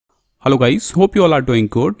Hello guys, hope you all are doing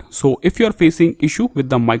good. So if you are facing issue with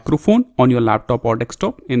the microphone on your laptop or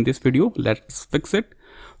desktop, in this video let's fix it.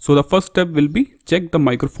 So the first step will be check the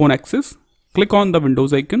microphone access. Click on the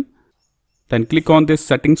Windows icon, then click on this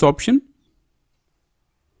settings option,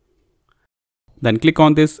 then click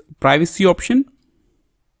on this privacy option.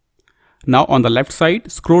 Now on the left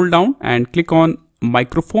side, scroll down and click on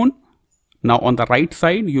microphone. Now on the right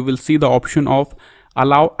side you will see the option of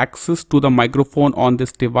allow access to the microphone on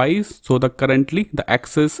this device. So currently the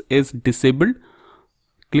access is disabled.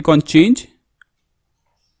 Click on change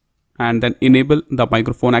and then enable the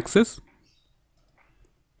microphone access.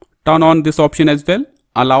 Turn on this option as well,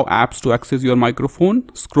 allow apps to access your microphone.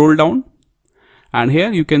 Scroll down and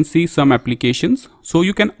here you can see some applications. So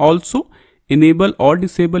you can also enable or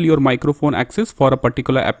disable your microphone access for a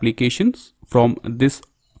particular applications from this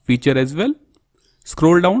feature as well.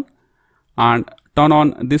 Scroll down and turn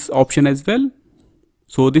on this option as well.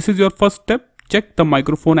 So this is your first step, check the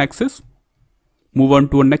microphone access. Move on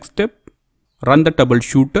to a next step, run the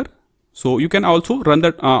troubleshooter. So you can also run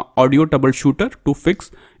the audio troubleshooter to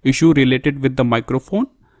fix issue related with the microphone.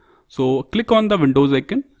 So click on the Windows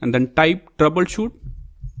icon and then type troubleshoot.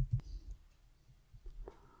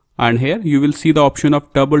 And here you will see the option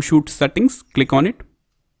of troubleshoot settings, click on it.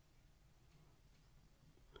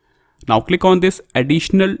 Now click on this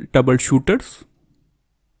additional troubleshooters.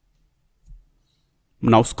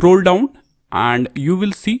 Now scroll down and you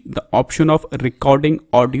will see the option of recording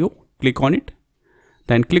audio. Click on it.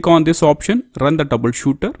 Then click on this option, run the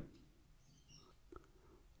troubleshooter.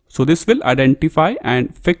 So this will identify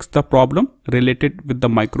and fix the problem related with the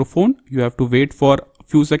microphone. You have to wait for a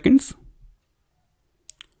few seconds.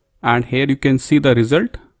 And here you can see the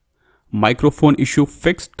result. Microphone issue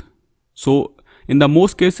fixed. So in the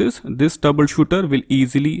most cases, this troubleshooter will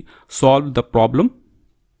easily solve the problem.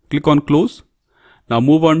 Click on close. Now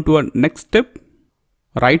move on to a next step.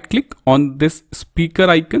 Right click on this speaker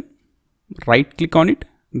icon. Right click on it.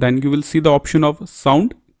 Then you will see the option of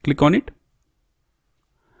sound. Click on it.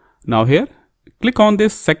 Now here, click on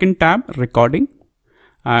this second tab, recording.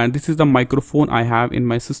 And this is the microphone I have in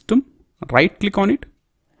my system. Right click on it.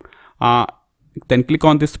 Then click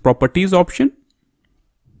on this properties option.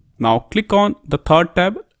 Now click on the third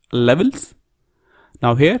tab, levels.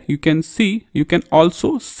 Now here you can see you can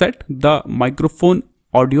also set the microphone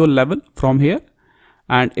audio level from here.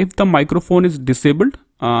 And if the microphone is disabled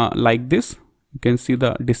like this, you can see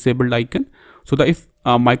the disabled icon. So if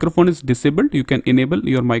microphone is disabled, you can enable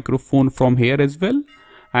your microphone from here as well.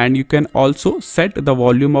 And you can also set the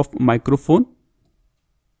volume of microphone.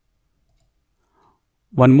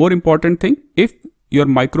 One more important thing, if your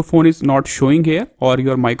microphone is not showing here or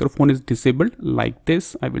your microphone is disabled like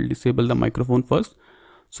this, I will disable the microphone first.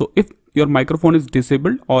 So if your microphone is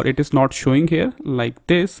disabled or it is not showing here like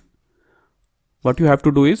this, what you have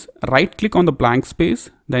to do is right click on the blank space,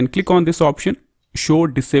 then click on this option, show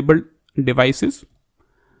disabled devices.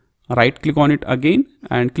 Right click on it again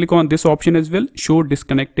and click on this option as well, show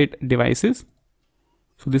disconnected devices.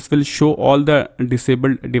 So this will show all the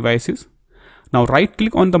disabled devices. Now right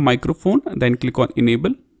click on the microphone, then click on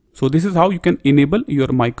enable. So this is how you can enable your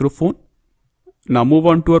microphone. Now move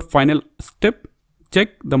on to our final step,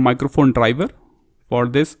 check the microphone driver. For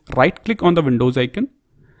this, right click on the Windows icon,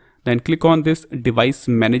 then click on this device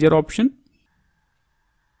manager option.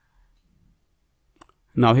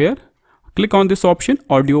 Now here, click on this option,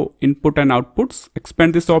 audio input and outputs,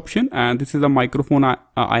 expand this option, and this is the microphone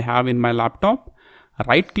I have in my laptop.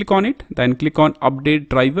 Right click on it, then click on update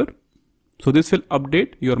driver. So this will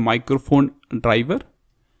update your microphone driver.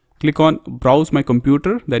 Click on browse my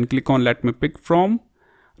computer, then click on let me pick from.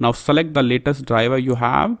 Now select the latest driver you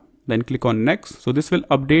have, then click on next. So this will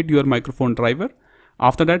update your microphone driver.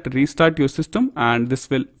 After that, restart your system and this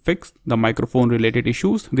will fix the microphone related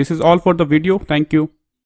issues. This is all for the video. Thank you.